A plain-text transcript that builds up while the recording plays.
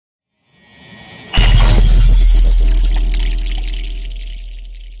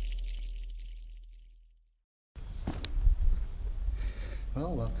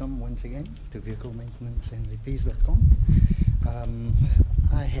welcome once again to Vehicle Maintenance and Repairs.com.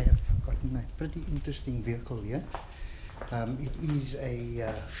 I have gotten a pretty interesting vehicle here. It is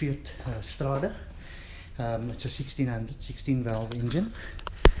a Fiat Strada. It's a 1600 16 valve engine.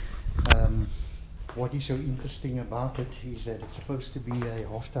 What is so interesting about it is that it's supposed to be a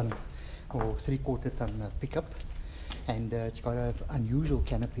half-ton or three-quarter-ton pickup, and it's got an unusual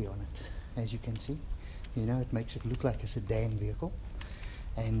canopy on it, as you can see. You know, it makes it look like a sedan vehicle,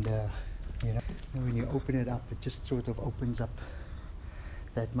 and you know, when you open it up, it just sort of opens up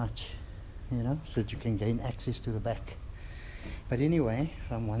that much, you know, so that you can gain access to the back. But anyway,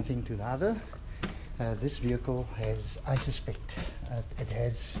 from one thing to the other, this vehicle has, I suspect, it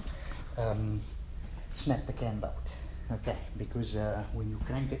has snapped the cam belt. Okay, because when you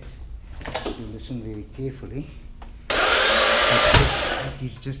crank it, you listen very carefully. It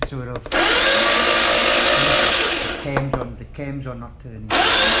is just sort of, the cams are not turning. Okay,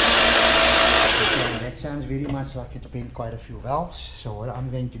 that sounds very much like it's been quite a few valves. So what I'm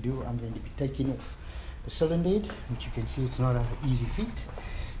going to do, I'm going to be taking off the cylinder head, which you can see it's not an easy feat,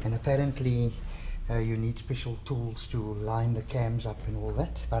 and apparently you need special tools to line the cams up and all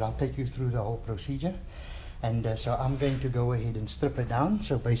that, but I'll take you through the whole procedure. And so I'm going to go ahead and strip it down.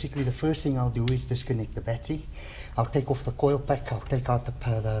 So basically the first thing I'll do is disconnect the battery. I'll take off the coil pack, I'll take out the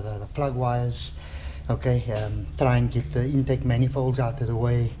plug wires, okay, try and get the intake manifolds out of the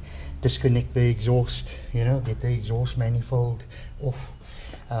way, disconnect the exhaust, you know, get the exhaust manifold off.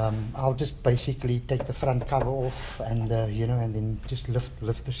 I'll just basically take the front cover off, and you know, and then just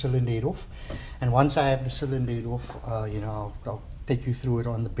lift the cylinder head off. And once I have the cylinder head off, you know, I'll take you through it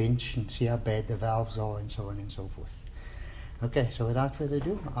on the bench and see how bad the valves are and so on and so forth. Okay, so without further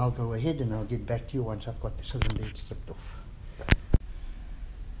ado, I'll go ahead and I'll get back to you once I've got the cylinder head stripped off.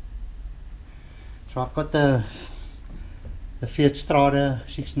 So I've got the Fiat Strada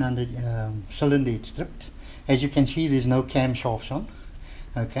 1600 cylinder head stripped. As you can see, there's no camshafts on.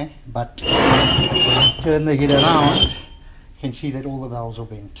 Okay, but when I turn the head around, you can see that all the valves are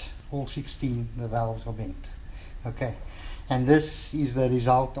bent. All 16 the valves are bent. Okay, and this is the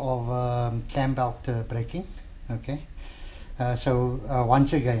result of cam belt breaking. Okay, so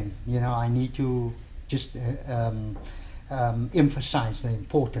once again, you know, I need to just emphasize the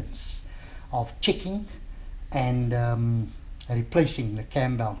importance of checking and replacing the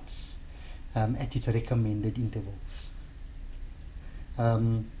cam belts at its recommended intervals.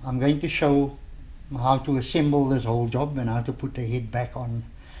 I'm going to show how to assemble this whole job and how to put the head back on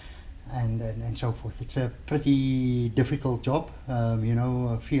and so forth. It's a pretty difficult job. You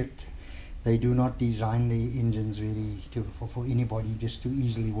know, Fiat, they do not design the engines really for anybody just to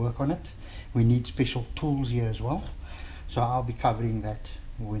easily work on it. We need special tools here as well. So I'll be covering that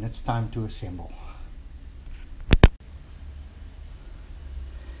when it's time to assemble.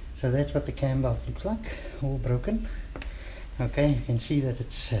 So that's what the cam belt looks like, all broken. Okay, you can see that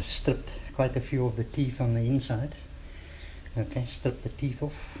it's stripped quite a few of the teeth on the inside. Okay, stripped the teeth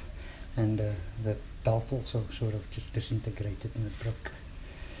off, and the belt also sort of just disintegrated and it broke.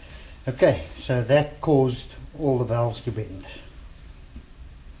 Okay, so that caused all the valves to bend.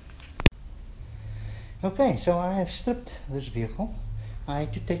 Okay, so I have stripped this vehicle. I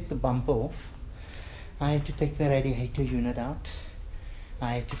had to take the bumper off. I had to take the radiator unit out.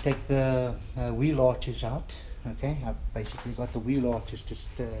 I had to take the wheel arches out. Okay, I've basically got the wheel arches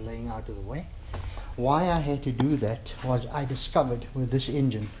just laying out of the way. Why I had to do that was I discovered with this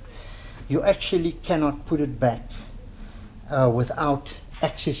engine, you actually cannot put it back without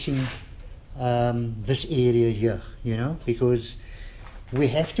accessing this area here, you know, because we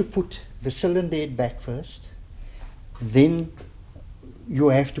have to put the cylinder head back first, then you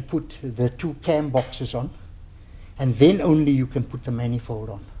have to put the two cam boxes on, and then only you can put the manifold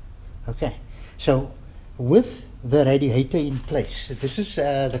on. Okay, so with the radiator in place, this is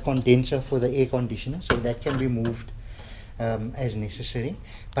the condenser for the air conditioner, so that can be moved as necessary.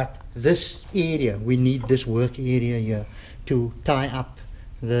 But this area, we need this work area here to tie up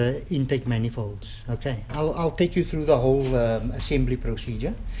the intake manifolds. Okay, I'll take you through the whole assembly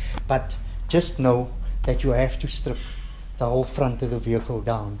procedure, but just know that you have to strip the whole front of the vehicle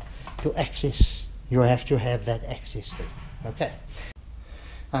down to access. You have to have that access there. Okay,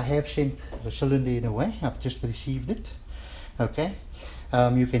 I have sent the cylinder head away. I've just received it. Okay,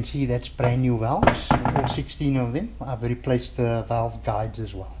 you can see that's brand new valves, all 16 of them. I've replaced the valve guides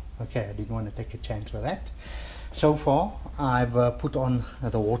as well. Okay, I didn't want to take a chance with that. So far I've put on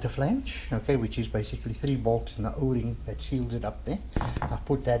the water flange, okay, which is basically 3 bolts and the O-ring that seals it up there. I've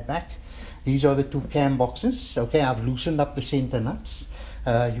put that back. These are the 2 cam boxes. Okay, I've loosened up the center nuts.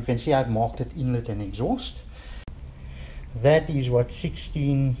 You can see I've marked it inlet and exhaust. that is what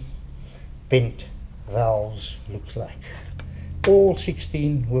 16 bent valves looks like. All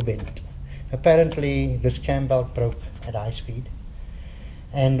 16 were bent. Apparently this cam belt broke at high speed,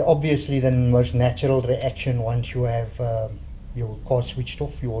 and obviously the most natural reaction once you have your car switched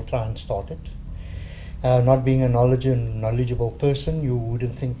off, you will try and start it. Not being a knowledgeable person, you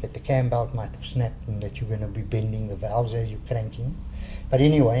wouldn't think that the cam belt might have snapped and that you're going to be bending the valves as you're cranking. But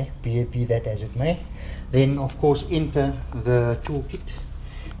anyway, be that as it may, then of course enter the toolkit,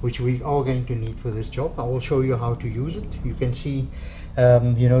 which we are going to need for this job. I will show you how to use it. You can see,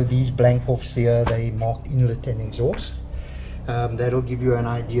 you know, these blank offs here, they marked inlet and exhaust. That'll give you an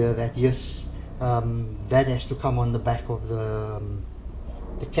idea that yes, that has to come on the back of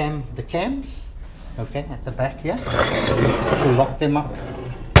the cams, okay, at the back here, to lock them up,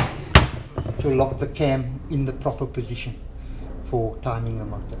 to lock the cam in the proper position for timing the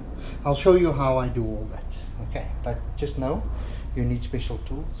motor. I'll show you how I do all that, okay, but just know you need special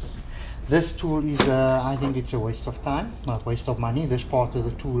tools. This tool is, I think it's a waste of time, not waste of money. This part of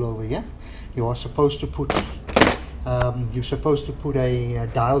the tool over here, you are supposed to put a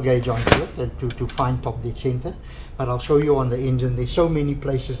dial gauge onto it and to find top dead center, but I'll show you on the engine. There's so many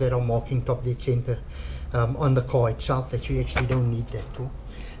places that are marking top dead center on the car itself that you actually don't need that tool.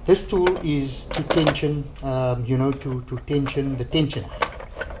 This tool is to tension, you know, to tension the tensioner,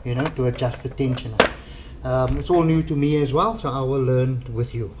 you know, to adjust the tensioner. It's all new to me as well, so I will learn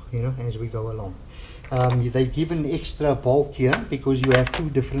with you, you know, as we go along. They give an extra bolt here because you have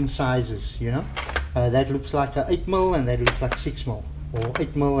two different sizes, you know. That looks like a 8mm and that looks like 6mm, or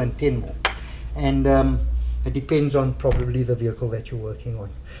 8mm and 10mm. And it depends on probably the vehicle that you're working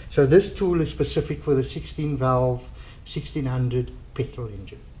on. So this tool is specific for the 16 valve 1600 petrol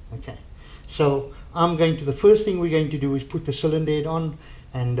engine. Okay, so the first thing we're going to do is put the cylinder head on,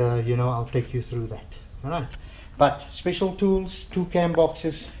 and you know, I'll take you through that. All right, but special tools, 2 cam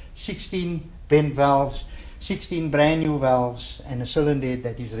boxes, 16 bent valves, 16 brand new valves, and a cylinder head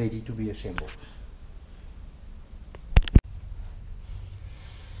that is ready to be assembled.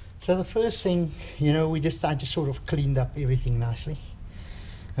 So the first thing, you know, I just sort of cleaned up everything nicely.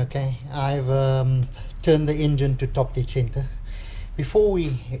 Okay, I've turned the engine to top dead center. Before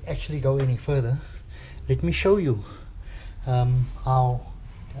we actually go any further, let me show you how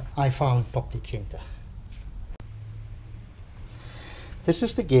I found top dead center. This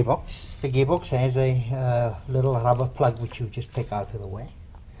is the gearbox. The gearbox has a little rubber plug which you just take out of the way.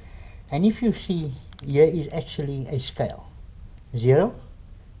 And if you see, here is actually a scale. 0,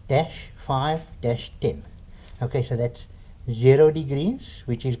 5, 10. Okay, so that's 0 degrees,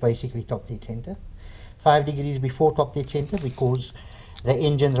 which is basically top dead center. 5 degrees before top dead center because the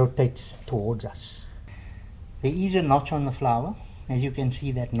engine rotates towards us. There is a notch on the flower, as you can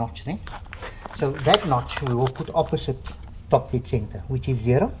see that notch there. So that notch we will put opposite top dead center, which is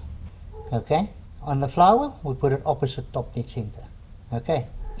 0. Okay, on the flower we put it opposite top dead center. Okay,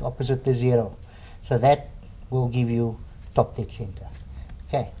 opposite the 0. So that will give you top dead center.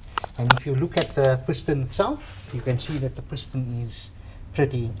 Okay, and if you look at the piston itself, you can see that the piston is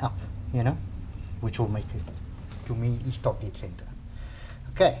pretty up, you know, which will make it, to me, is top dead center.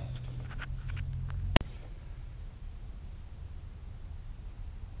 Okay.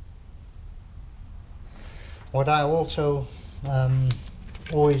 What I also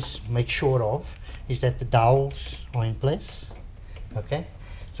always make sure of is that the dowels are in place. Okay,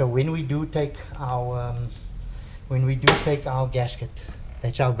 so when we do take our gasket,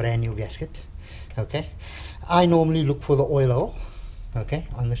 that's our brand new gasket. Okay, I normally look for the oil hole, okay,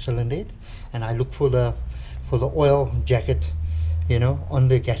 on the cylinder head, and I look for the oil jacket, you know, on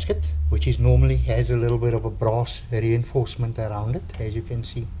the gasket, which is normally has a little bit of a brass reinforcement around it, as you can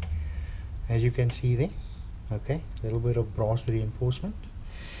see there. Okay, a little bit of brass reinforcement,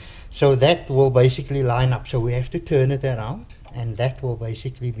 so that will basically line up. So we have to turn it around, and that will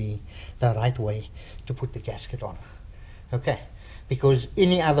basically be the right way to put the gasket on. Okay, because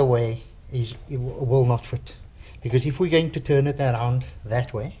any other way it will not fit. Because if we're going to turn it around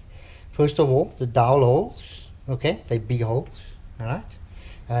that way, first of all, the dowel holes, okay, they're big holes, all right,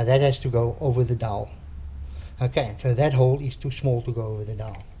 that has to go over the dowel. Okay, so that hole is too small to go over the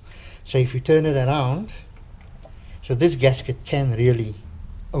dowel. So if you turn it around, so this gasket can really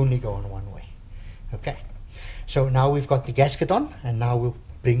only go on one way. Okay, so now we've got the gasket on, and now we'll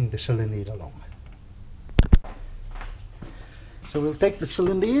bring the cylinder head along. So we'll take the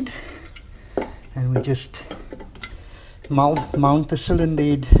cylinder head and we just mount the cylinder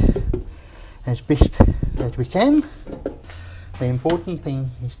head as best that we can. The important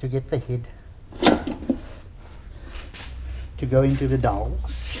thing is to get the head to go into the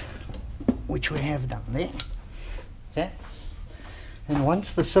dowels, which we have done there. Okay, And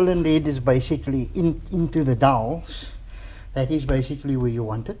once the cylinder head is basically into the dowels, that is basically where you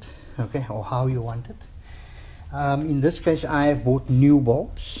want it, okay, or how you want it. In this case, I have bought new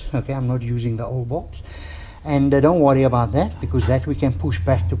bolts, okay, I'm not using the old bolts. And don't worry about that, because that we can push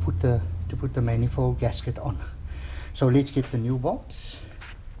back to put the manifold gasket on. So let's get the new bolts.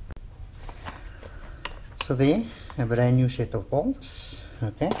 So there, a brand new set of bolts,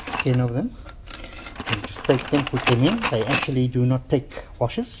 okay, 10 of them. You just take them, put them in. They actually do not take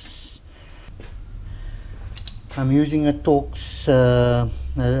washers. I'm using a Torx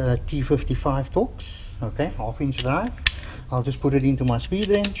T55 Torx, okay, half-inch drive. I'll just put it into my speed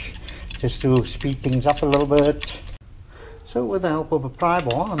wrench just to speed things up a little bit. So with the help of a pry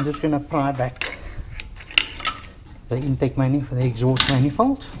bar, I'm just going to pry back the intake manifold, the exhaust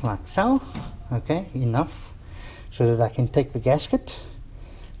manifold, like so. Okay, enough so that I can take the gasket,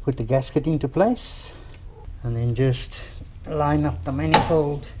 put the gasket into place, and then just line up the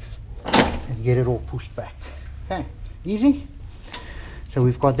manifold and get it all pushed back. Okay, easy. So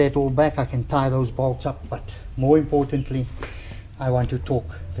we've got that all back. I can tie those bolts up, but more importantly, I want to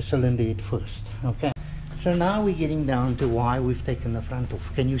torque the cylinder head first. Okay, so now we're getting down to why we've taken the front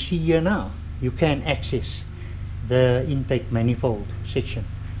off. Can you see here now? You can access the intake manifold section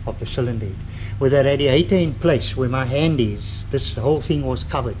of the cylinder head with a radiator in place. Where my hand is, this whole thing was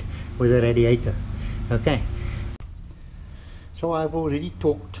covered with a radiator. Okay, so I've already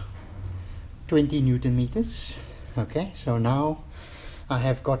torqued 20 Newton meters. Okay, so now I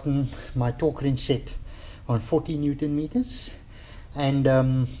have gotten my torque wrench set on 40 Newton meters, and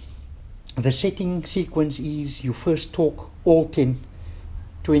the setting sequence is you first torque all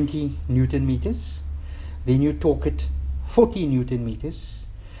 20 Newton meters, then you torque it 40 Newton meters,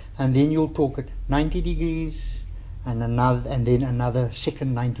 and then you'll torque it 90 degrees and then another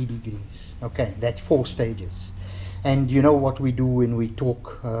second 90 degrees. Okay, that's 4 stages. And you know what we do when we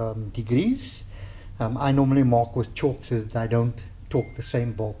torque degrees? I normally mark with chalk so that I don't torque the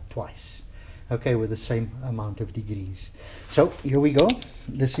same bolt twice, okay, with the same amount of degrees. So here we go.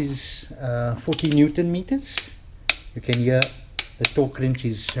 This is 40 Newton meters. You can hear the torque wrench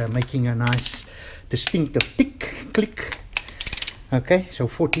is making a nice distinctive tick, click. Okay, so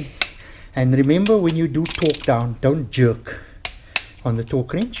 40. And remember, when you do torque down, don't jerk on the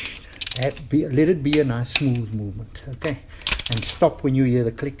torque wrench. Let it be a nice smooth movement. Okay, and stop when you hear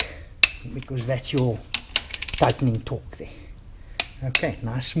the click, because that's your tightening torque there. Okay,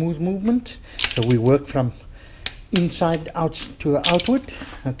 nice smooth movement. So we work from inside out to outward.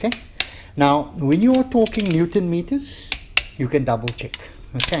 Okay, now when you are talking Newton meters, you can double check.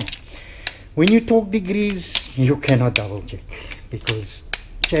 Okay, when you talk degrees, you cannot double check, because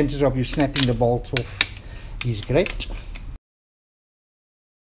chances of you snapping the bolts off is great.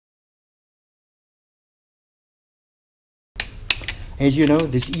 As you know,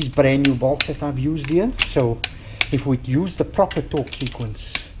 this is brand new bolts that I've used here, so if we use the proper torque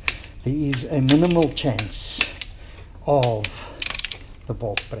sequence, there is a minimal chance of the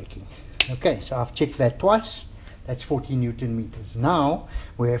bolts breaking. Okay, so I've checked that twice. That's 40 Newton meters. Now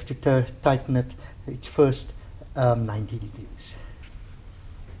we have to tighten it. It's first 90 degrees.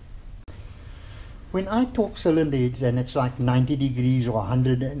 When I torque cylinder heads and it's like 90 degrees or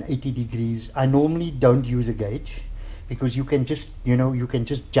 180 degrees, I normally don't use a gauge, because you can just, you can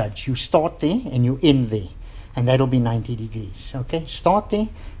just judge. You start there and you end there, and that'll be 90 degrees. Okay, start there,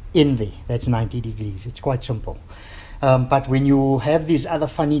 end there, that's 90 degrees. It's quite simple. But when you have these other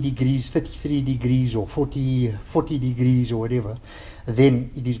funny degrees, 33 degrees or 40 degrees or whatever,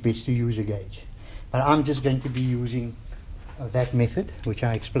 then it is best to use a gauge. But I'm just going to be using that method, which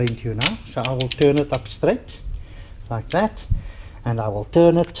I explained to you now. So I will turn it up straight like that, and I will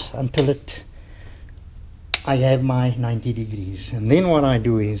turn it until I have my 90 degrees. And then what I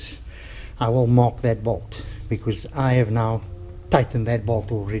do is I will mark that bolt, because I have now tightened that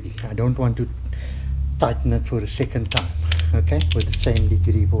bolt already. I don't want to tighten it for a second time, okay, with the same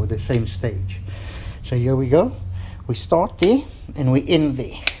degree or the same stage. So here we go. We start there and we end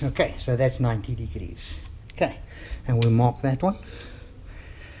there. Okay, so that's 90 degrees. Okay, and we mark that one.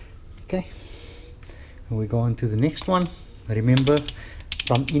 Okay, and we go on to the next one. Remember,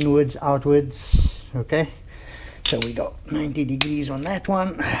 from inwards outwards. Okay, so we got 90 degrees on that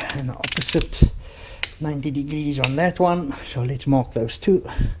one, and the opposite 90 degrees on that one. So let's mark those two.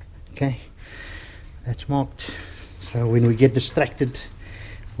 Okay, that's marked. So when we get distracted,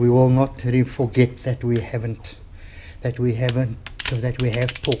 we will not forget that we have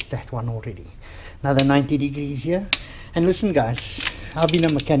torqued that one already. Another 90 degrees here. And listen guys, I've been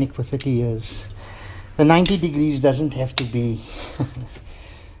a mechanic for 30 years. The 90 degrees doesn't have to be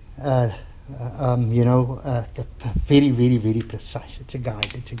you know, very, very, very precise. It's a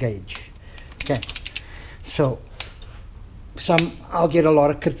guide, it's a gauge. Okay, so I'll get a lot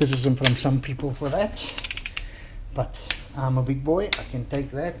of criticism from some people for that, but I'm a big boy, I can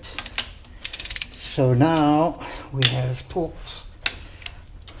take that. So now we have talked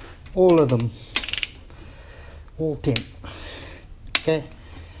all of them, all 10, okay,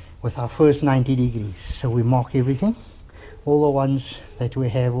 with our first 90 degrees. So we mark everything, all the ones that we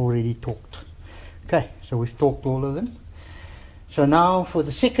have already talked. Okay, so we've talked all of them. So now for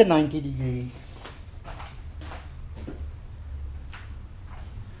the second 90 degree,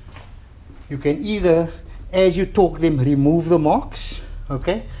 you can either, as you talk them, remove the marks,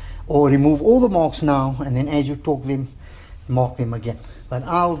 okay, or remove all the marks now, and then as you talk them, mark them again. But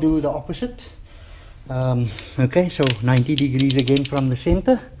I'll do the opposite. Okay, so 90 degrees again from the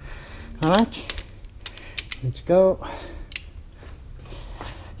center. All right, let's go.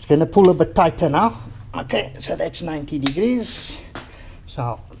 It's going to pull a bit tighter now. Okay, so that's 90 degrees. So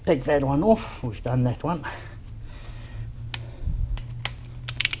I'll take that one off. We've done that one.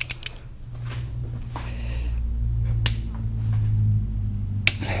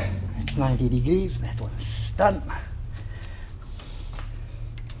 That's 90 degrees. That one's done.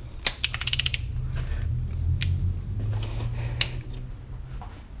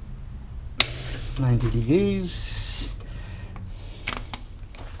 $90 degrees.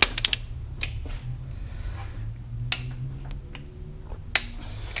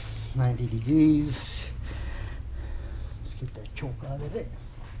 $90 degrees. Let's get that chalk out of there.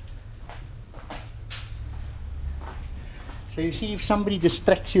 So you see, if somebody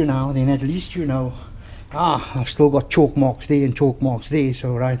distracts you now, then at least you know, I've still got chalk marks there and chalk marks there,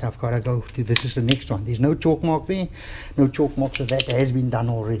 so right, I've got to go to, this is the next one. There's no chalk mark there, no chalk mark, so that has been done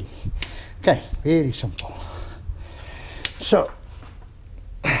already. Okay, very simple. So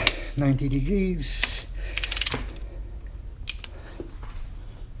 90 degrees,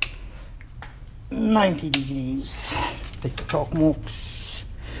 90 degrees. Take the chalk marks,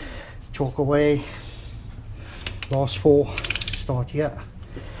 chalk away. Last four, start here.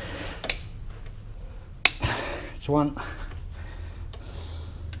 It's one.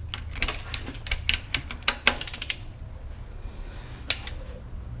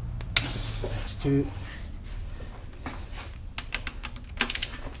 That's two.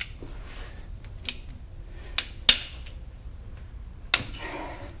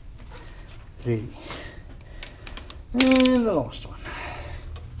 Three. And the last one.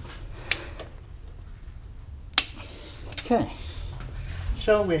 Okay,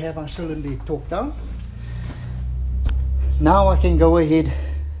 so we have our cylinder torqued down. Now I can go ahead,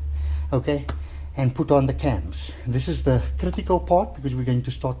 okay, and put on the cams. This is the critical part because we're going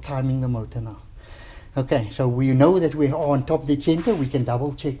to start timing the motor now. Okay, so we know that we are on top dead center. We can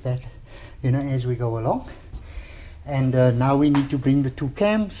double check that, you know, as we go along. And now we need to bring the two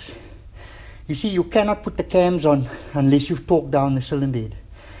cams. You see, you cannot put the cams on unless you've torqued down the cylinder head,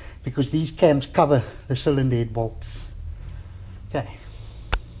 because these cams cover the cylinder head bolts. Okay.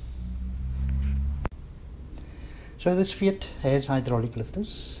 So this Fiat has hydraulic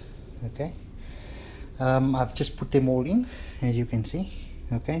lifters. Okay. I've just put them all in, as you can see.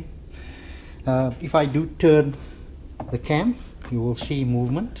 Okay. If I do turn the cam, you will see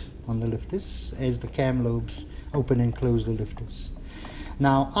movement on the lifters as the cam lobes open and close the lifters.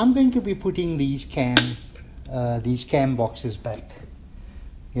 Now I'm going to be putting these cam boxes back.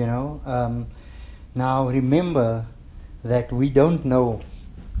 You know. Now remember that we don't know.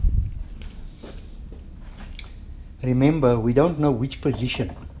 Remember, we don't know which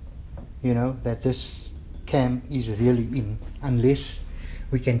position, you know, that this cam is really in, unless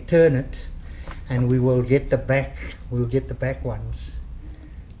we can turn it, and we will get the back. We'll get the back ones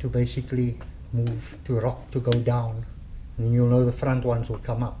to basically move, to rock, to go down, and you'll know the front ones will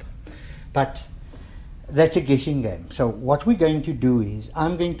come up. But that's a guessing game. So what we're going to do is,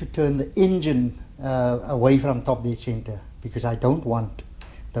 I'm going to turn the engine away from top dead center, because I don't want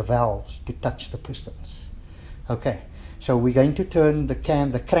the valves to touch the pistons. Okay, so we're going to turn the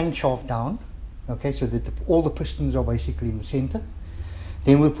crankshaft down, okay, so that all the pistons are basically in the center.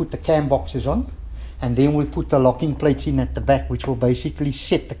 Then we'll put the cam boxes on, and then we'll put the locking plates in at the back, which will basically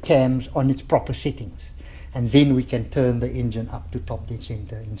set the cams on its proper settings. And then we can turn the engine up to top dead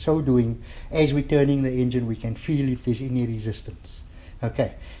center. In so doing, as we're turning the engine, we can feel if there's any resistance.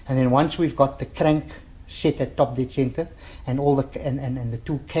 Okay, and then once we've got the crank set at top dead center and all the and the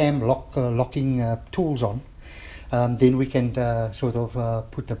two cam locking tools on, then we can sort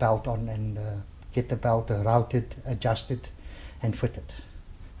of put the belt on and get the belt routed, adjusted, and fitted.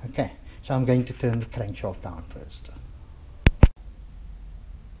 Okay, so I'm going to turn the crankshaft down first.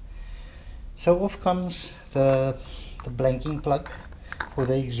 So off comes the blanking plug for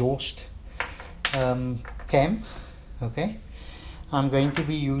the exhaust cam. Okay, I'm going to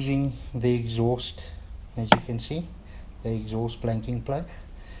be using the exhaust, as you can see, the exhaust blanking plug.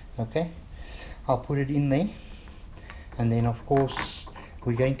 Okay, I'll put it in there, and then of course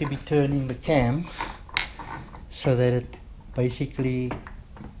we're going to be turning the cam so that it basically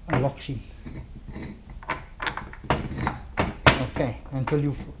locks in. Okay, until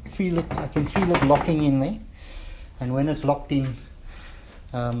you feel it, I can feel it locking in there, and when it's locked in,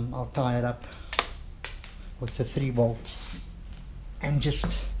 I'll tie it up with the 3 bolts, and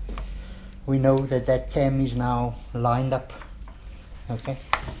just we know that that cam is now lined up. Okay,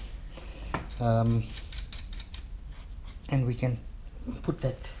 and we can put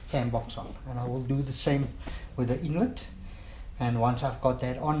that cam box on, and I will do the same with the inlet. And once I've got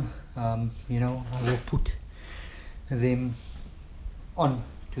that on, you know, I will put them on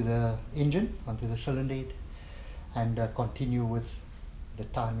to the engine, onto the cylinder head, and continue with the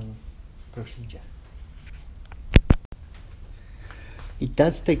timing procedure. It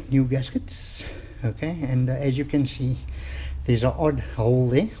does take new gaskets, okay, and as you can see, there's an odd hole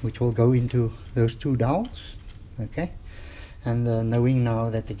there which will go into those 2 dowels, okay, and knowing now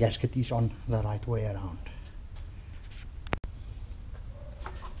that the gasket is on the right way around.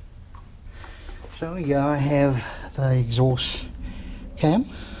 So here I have the exhaust cam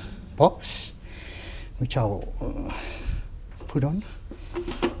box, which I will put on.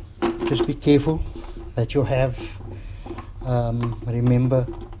 Just be careful that you have, remember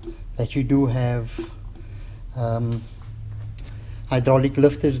that you do have hydraulic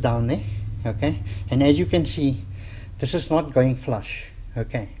lifters down there, okay, and as you can see, this is not going flush,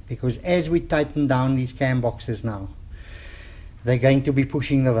 okay, because as we tighten down these cam boxes now, they're going to be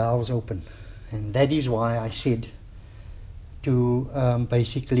pushing the valves open, and that is why I said to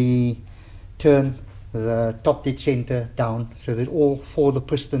basically turn the top dead center down so that all 4 of the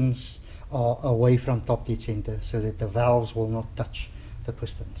pistons are away from top dead center, so that the valves will not touch the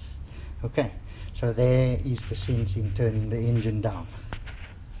pistons. Okay, so there is the sense in turning the engine down.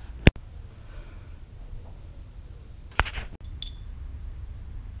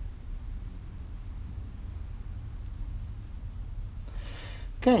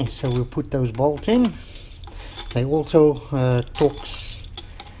 Okay, so we'll put those bolts in. They also Torx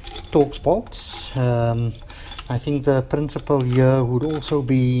bolts. I think the principle here would also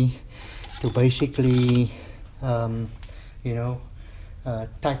be to basically, you know,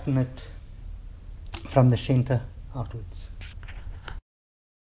 tighten it from the center outwards.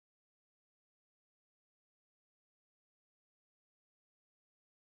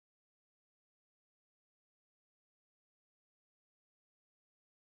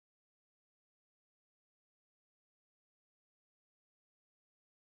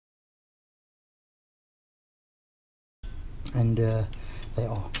 And they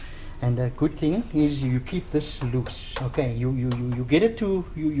are. And the good thing is you keep this loose. Okay, you get it to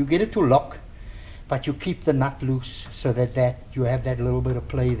you get it to lock, but you keep the nut loose so that you have that little bit of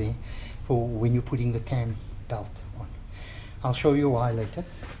play there for when you're putting the cam belt on. I'll show you why later,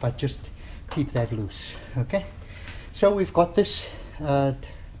 but just keep that loose. Okay, so we've got this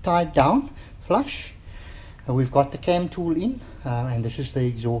tied down flush. We've got the cam tool in, and this is the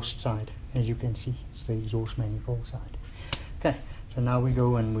exhaust side. As you can see, it's the exhaust manifold side. Okay, so now we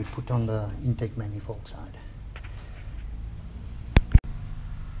go and we put on the intake manifold side.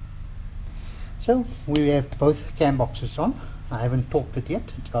 So we have both cam boxes on. I haven't torqued it yet.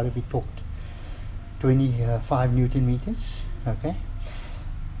 It's got to be torqued 25 Newton meters. Okay.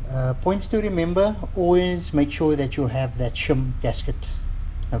 Points to remember: always make sure that you have that shim gasket,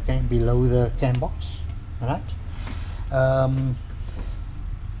 okay, below the cam box, right?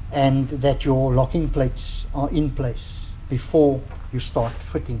 And that your locking plates are in place before you start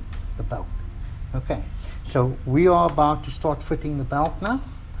fitting the belt. Okay, so we are about to start fitting the belt now,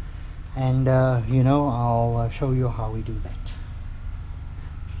 and you know, I'll show you how we do that.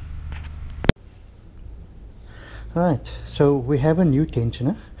 Alright, so we have a new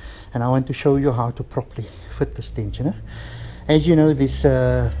tensioner, and I want to show you how to properly fit this tensioner. As you know, this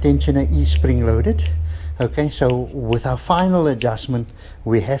tensioner is spring loaded. Okay, so with our final adjustment,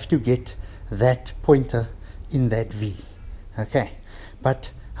 we have to get that pointer in that V. Okay,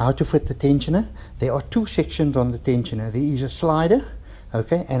 but how to fit the tensioner? There are 2 sections on the tensioner. There is a slider,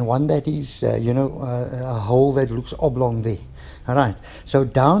 okay, and one that is you know, a hole that looks oblong there. All right, so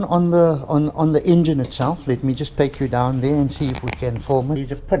down on the engine itself, let me just take you down there and see if we can form it.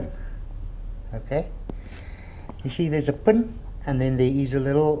 There's a pin, okay, you see there's a pin, and then there is a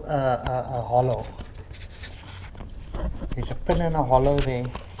little a hollow. There's a pin and a hollow there,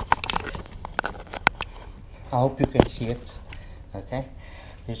 I hope you can see it. Okay,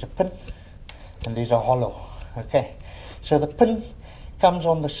 there's a pin and there's a hollow. Okay, so the pin comes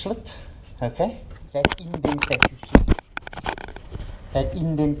on the slit. Okay, that indent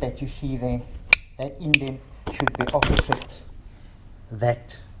that you see there, that indent should be opposite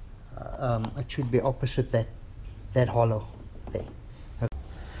that. It should be opposite that hollow there. Okay.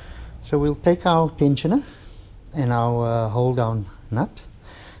 So we'll take our tensioner and our hold down nut.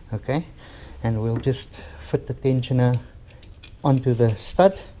 Okay, and we'll just fit the tensioner onto the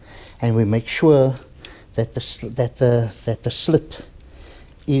stud, and we make sure that the slit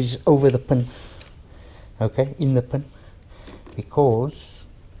is over the pin. Okay, in the pin, because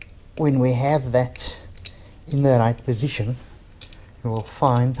when we have that in the right position, you will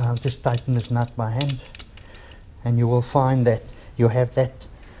find, I'll just tighten this nut by hand, and you will find that you have that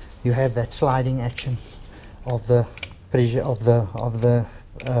sliding action of the pressure of the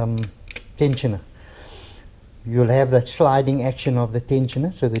tensioner. You'll have that sliding action of the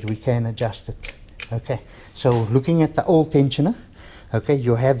tensioner so that we can adjust it. Okay, so looking at the old tensioner, okay,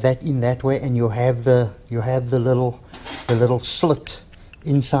 you have that in that way, and you have the little slit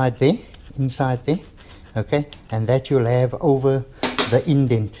inside there, okay, and that you'll have over the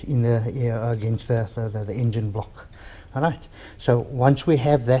indent in the against the engine block. All right, so once we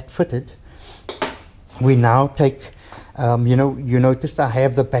have that fitted, we now take you noticed I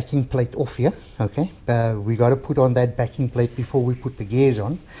have the backing plate off here. Okay, we got to put on that backing plate before we put the gears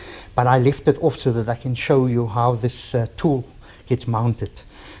on, but I left it off so that I can show you how this tool gets mounted.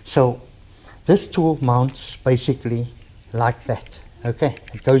 So this tool mounts basically like that. Okay,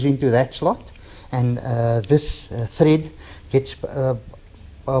 it goes into that slot, and this thread gets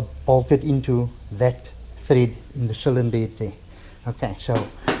bolted into that thread in the cylinder there. Okay, so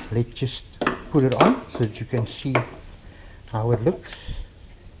let's just put it on so that you can see how it looks.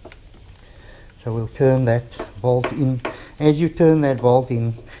 So we'll turn that bolt in. As you turn that bolt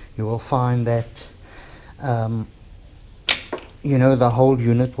in, you will find that the whole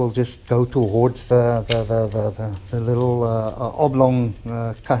unit will just go towards the little oblong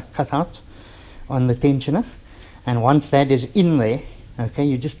cutout on the tensioner, and once that is in there, okay,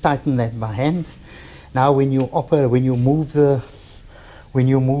 you just tighten that by hand. Now when you move the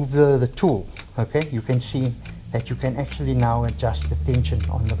tool, okay, you can see that you can actually now adjust the tension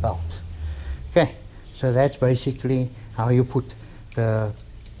on the belt. Okay, so that's basically how you put the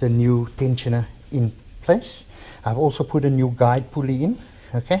new tensioner in place. I've also put a new guide pulley in.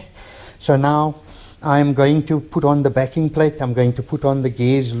 Okay, so now I'm going to put on the backing plate, I'm going to put on the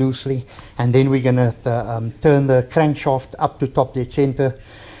gears loosely, and then we're going to turn the crankshaft up to top dead center,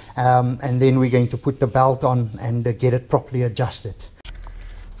 and then we're going to put the belt on and get it properly adjusted.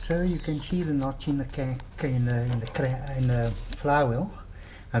 So you can see the notch in the flywheel.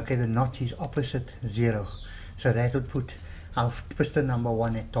 Okay, the notch is opposite 0, so that would put our piston number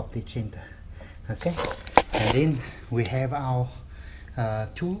 1 at top dead center. Okay, and then we have our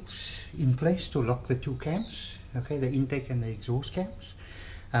tools in place to lock the two cams. Okay, the intake and the exhaust cams.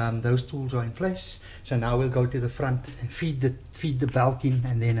 Those tools are in place. So now we'll go to the front, feed the belt in,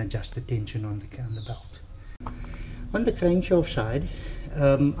 and then adjust the tension on the belt. On the crankshaft side,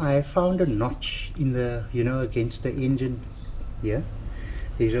 I found a notch in the against the engine here.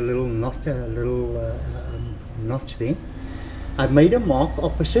 There's a little notch there. I've made a mark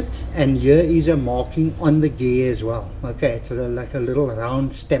opposite, and here is a marking on the gear as well. Okay, it's like a little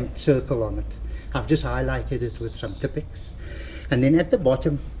round stamped circle on it. I've just highlighted it with some Tipex. And then at the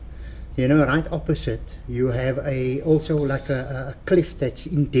bottom, right opposite, you have also like a cleft that's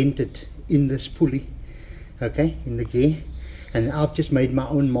indented in this pulley, okay, in the gear. And I've just made my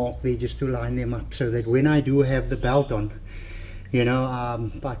own mark there just to line them up, so that when I do have the belt on,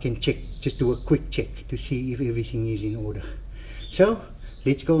 I can check, just do a quick check to see if everything is in order. So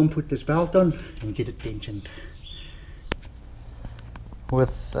let's go and put this belt on and get it tensioned.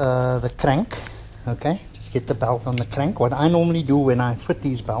 With the crank, okay, just get the belt on the crank. What I normally do when I fit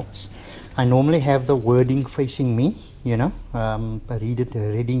these belts, I normally have the wording facing me, reading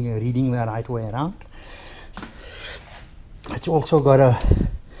the right way around. It's also got a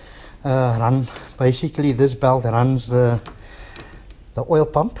run, basically this belt runs the oil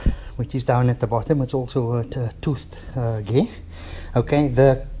pump, which is down at the bottom. It's also a toothed gear. Okay,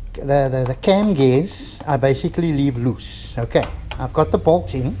 the cam gears I basically leave loose. Okay, I've got the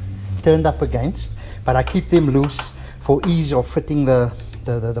bolts in, turned up against, but I keep them loose for ease of fitting the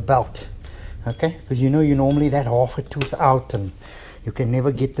belt. Okay, because you normally that half a tooth out, and you can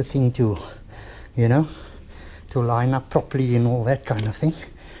never get the thing to line up properly and all that kind of thing.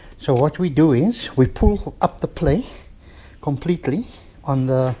 So what we do is we pull up the play completely on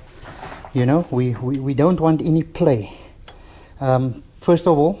the you know, we don't want any play. First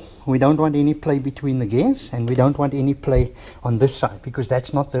of all, we don't want any play between the gears, and we don't want any play on this side, because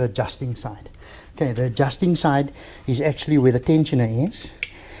that's not the adjusting side. Okay, the adjusting side is actually where the tensioner is,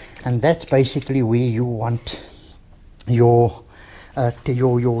 and that's basically where you want your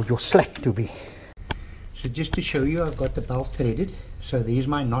slack to be. So just to show you, I've got the belt threaded. So there's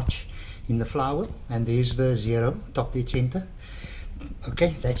my notch in the flower, and there's the 0 top dead center.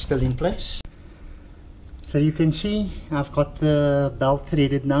 Okay, that's still in place. So you can see I've got the belt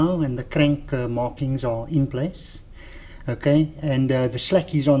threaded now, and the crank markings are in place. Okay, and the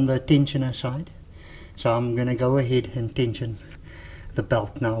slack is on the tensioner side. So I'm going to go ahead and tension the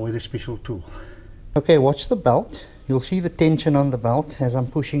belt now with a special tool. Okay, watch the belt. You'll see the tension on the belt as I'm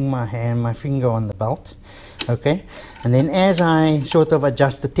pushing my finger on the belt. Okay, and then as I sort of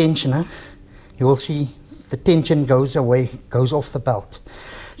adjust the tensioner, you will see the tension goes away, goes off the belt.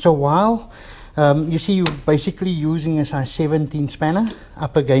 So while you see you're basically using a size 17 spanner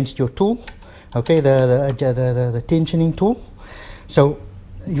up against your tool, okay, the tensioning tool. So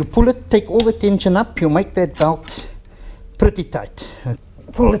you pull it, take all the tension up, you make that belt pretty tight.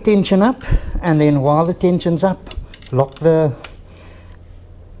 Pull the tension up, and then while the tension's up, lock the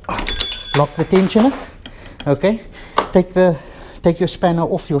tensioner. Okay, take your spanner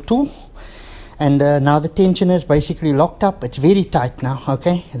off your tool, and now the tensioner is basically locked up. It's very tight now.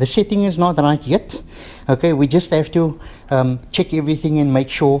 Okay, the setting is not right yet. Okay, we just have to check everything and make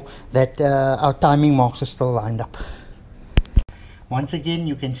sure that our timing marks are still lined up. Once again,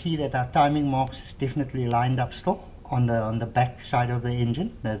 you can see that our timing marks is definitely lined up still on the back side of the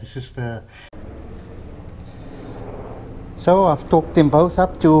engine. Now this is the. So I've torqued them both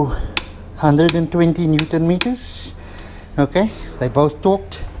up to 120 Newton meters. Okay, they both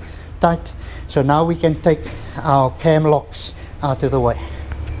torqued tight. So now we can take our cam locks out of the way.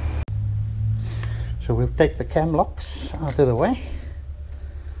 So we'll take the cam locks out of the way.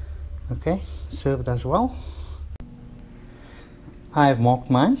 Okay, served as well. I have marked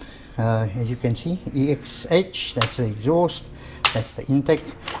mine. As you can see, EXH, that's the exhaust, that's the intake.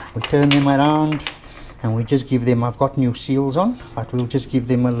 We turn them around, and we just give them, I've got new seals on, but we'll just give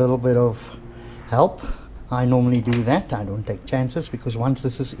them a little bit of help. I normally do that. I don't take chances, because once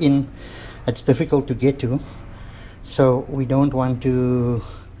this is in, it's difficult to get to. So we don't want to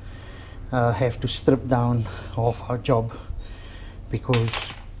have to strip down half our job,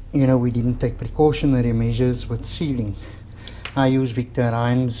 because, you know, we didn't take precautionary measures with sealing. I use Victor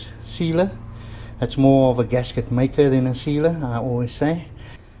Heinz sealer. It's more of a gasket maker than a sealer, I always say.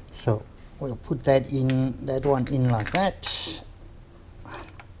 So we'll put that one in like that.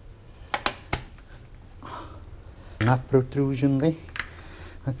 Nut protrusion there.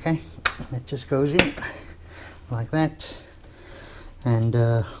 Okay, that just goes in like that, and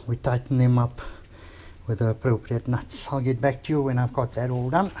we tighten them up with the appropriate nuts. I'll get back to you when I've got that all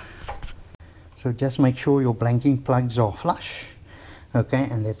done. So just make sure your blanking plugs are flush, okay,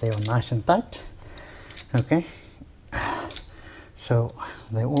 and that they are nice and tight. Okay, so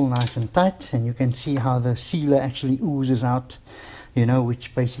they're all nice and tight, and you can see how the sealer actually oozes out, you know,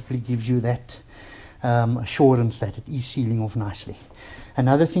 which basically gives you that assurance that it is sealing off nicely.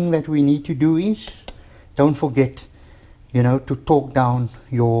 Another thing that we need to do is, don't forget, you know, to torque down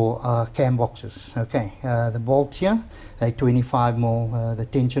your cam boxes. Okay, the bolts here, they're 25 mil, the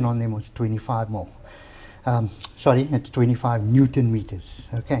tension on them was 25 mil. Sorry, it's 25 Newton meters.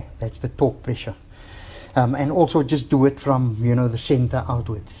 Okay, that's the torque pressure. And also just do it from, you know, the center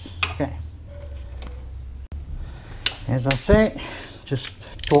outwards. Okay, as I say,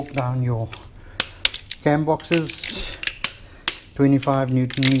 just torque down your cam boxes, 25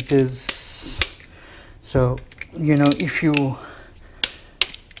 Newton meters. So, you know, if you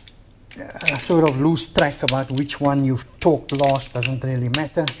sort of lose track about which one you've torqued last, doesn't really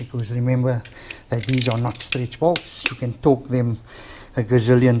matter, because remember that these are not stretch bolts. You can torque them a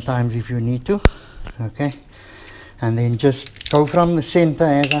gazillion times if you need to. Okay, and then just go from the center,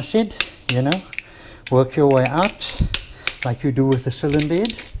 as I said, you know, work your way out like you do with the cylinder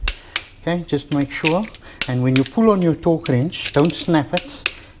head. Okay, just make sure, and when you pull on your torque wrench, don't snap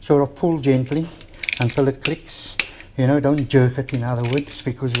it, sort of pull gently until it clicks. You know, don't jerk it, in other words,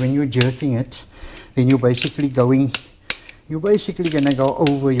 because when you're jerking it, then you're basically going to go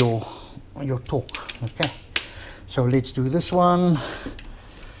over your torque. Okay, so let's do this one,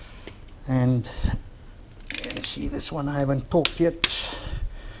 and see, this one I haven't torqued yet.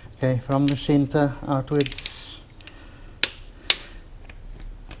 Okay, from the center outwards.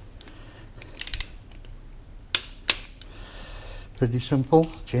 Pretty simple,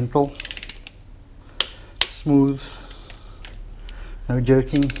 gentle, smooth, no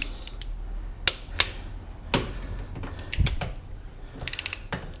jerking.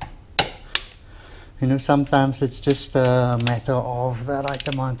 You know, sometimes it's just a matter of the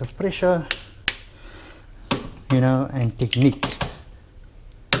right amount of pressure, you know, and technique.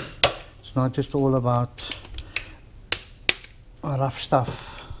 It's not just all about rough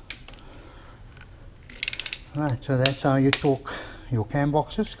stuff. Right, so that's how you torque your cam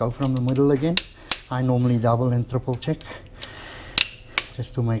boxes. Go from the middle again. I normally double and triple check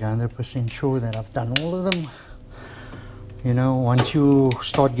just to make 100% sure that I've done all of them. You know, once you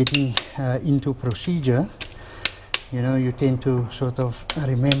start getting into procedure, you know, you tend to sort of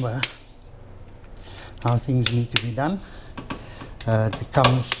remember how things need to be done. It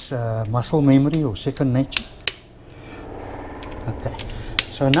becomes muscle memory or second nature. Okay,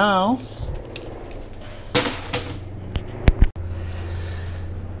 so now,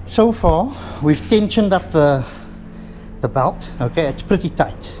 so far we've tensioned up the belt. Okay, it's pretty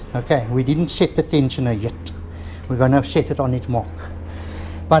tight. Okay, we didn't set the tensioner yet. We're going to set it on its mark.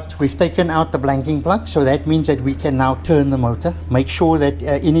 But we've taken out the blanking plug, so that means that we can now turn the motor. Make sure that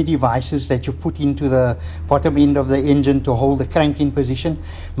any devices that you've put into the bottom end of the engine to hold the crank in position,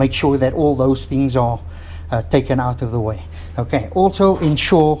 make sure that all those things are taken out of the way. Okay, also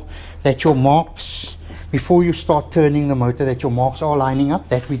ensure that your marks, before you start turning the motor, that your marks are lining up.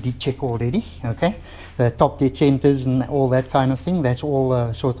 That we did check already. Okay, the top dead centers and all that kind of thing, that's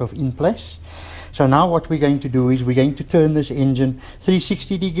all sort of in place. So now what we're going to do is we're going to turn this engine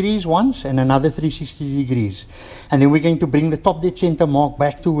 360 degrees once and another 360 degrees, and then we're going to bring the top dead center mark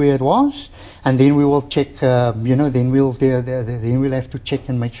back to where it was, and then we will check, you know, then we'll have to check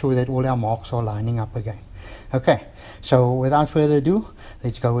and make sure that all our marks are lining up again. Okay, so without further ado,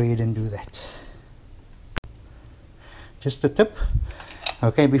 let's go ahead and do that. Just a tip,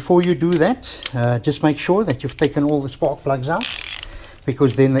 okay, before you do that, just make sure that you've taken all the spark plugs out,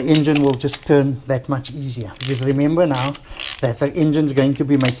 because then the engine will just turn that much easier. Because remember now that the engine's going to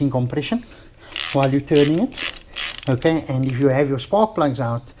be making compression while you're turning it. Okay, and if you have your spark plugs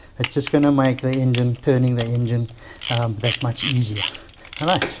out, it's just going to make the engine, turning the engine that much easier.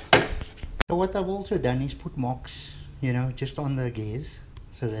 Alright, so what I've also done is put marks, you know, just on the gears,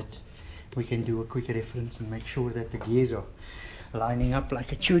 so that we can do a quick reference and make sure that the gears are lining up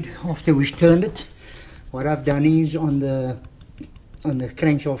like it should after we've turned it. What I've done is on the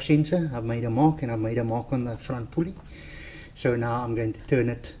crankshaft sensor, I've made a mark, and I've made a mark on the front pulley. So now I'm going to turn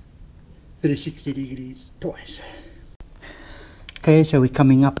it 360 degrees twice. Okay, so we're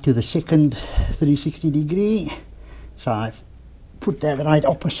coming up to the second 360 degree. So I've put that right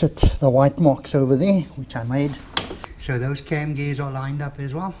opposite the white marks over there, which I made. So those cam gears are lined up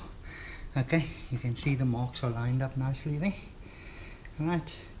as well. Okay, you can see the marks are lined up nicely there.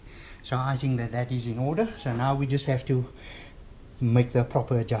 Alright, so I think that that is in order. So now we just have to make the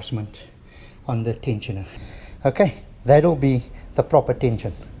proper adjustment on the tensioner. Okay, that'll be the proper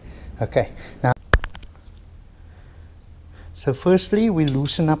tension. Okay, now, so firstly we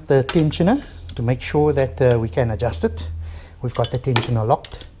loosen up the tensioner to make sure that we can adjust it. We've got the tensioner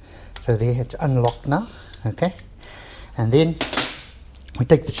locked, so there it's unlocked now. Okay, and then we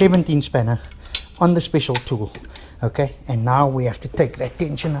take the 17 spanner on the special tool. Okay, and now we have to take that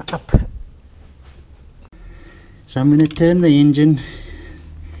tensioner up. So I'm going to turn the engine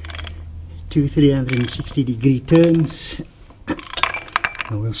to 360 degree turns,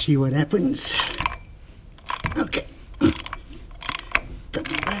 and we'll see what happens. Okay,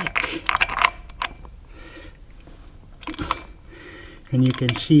 coming back, and you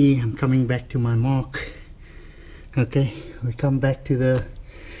can see I'm coming back to my mark. Okay, we come back to the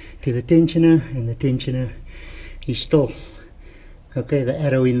tensioner, and the tensioner is still, okay, the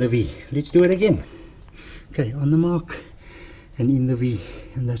arrow in the V. Let's do it again. Okay, on the mark and in the V,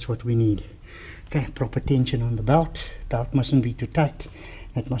 and that's what we need. Okay, proper tension on the belt. Belt mustn't be too tight,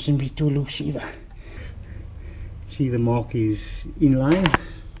 it mustn't be too loose either. See, the mark is in line.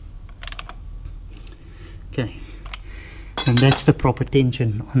 Okay, and that's the proper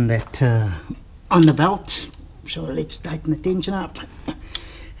tension on that on the belt. So let's tighten the tension up,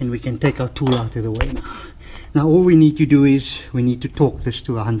 and we can take our tool out of the way now. Now all we need to do is we need to torque this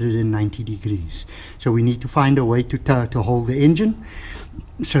to 190 degrees. So we need to find a way to hold the engine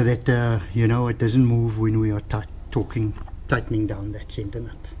so that you know, it doesn't move when we are tightening down that center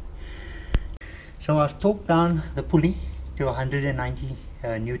nut. So I've torqued down the pulley to 190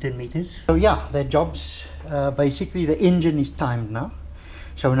 Newton meters. So yeah, the job's basically, the engine is timed now.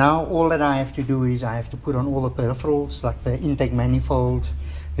 So now all that I have to do is I have to put on all the peripherals, like the intake manifold,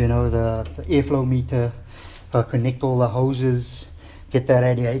 you know, the airflow meter, connect all the hoses, get the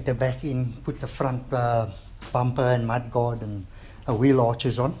radiator back in, put the front bumper and mudguard and wheel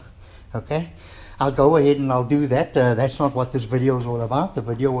arches on. Okay, I'll go ahead and I'll do that. That's not what this video is all about. The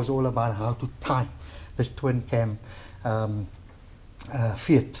video was all about how to time this twin cam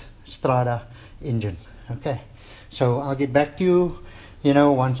Fiat Strada engine. Okay, so I'll get back to you, you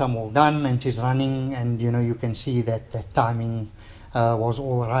know, once I'm all done and she's running, and you know, you can see that the timing was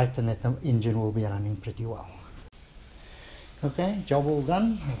all right and that the engine will be running pretty well. Okay, job all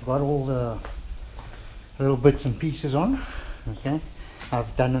done. I've got all the little bits and pieces on. Okay,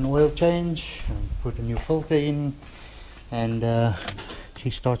 I've done an oil change and put a new filter in, and she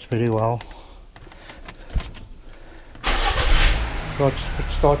starts pretty well. It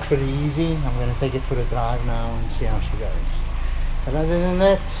starts pretty easy. I'm going to take it for a drive now and see how she goes. But other than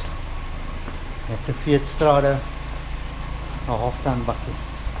that, that's a Fiat Strada, a half-ton bucket.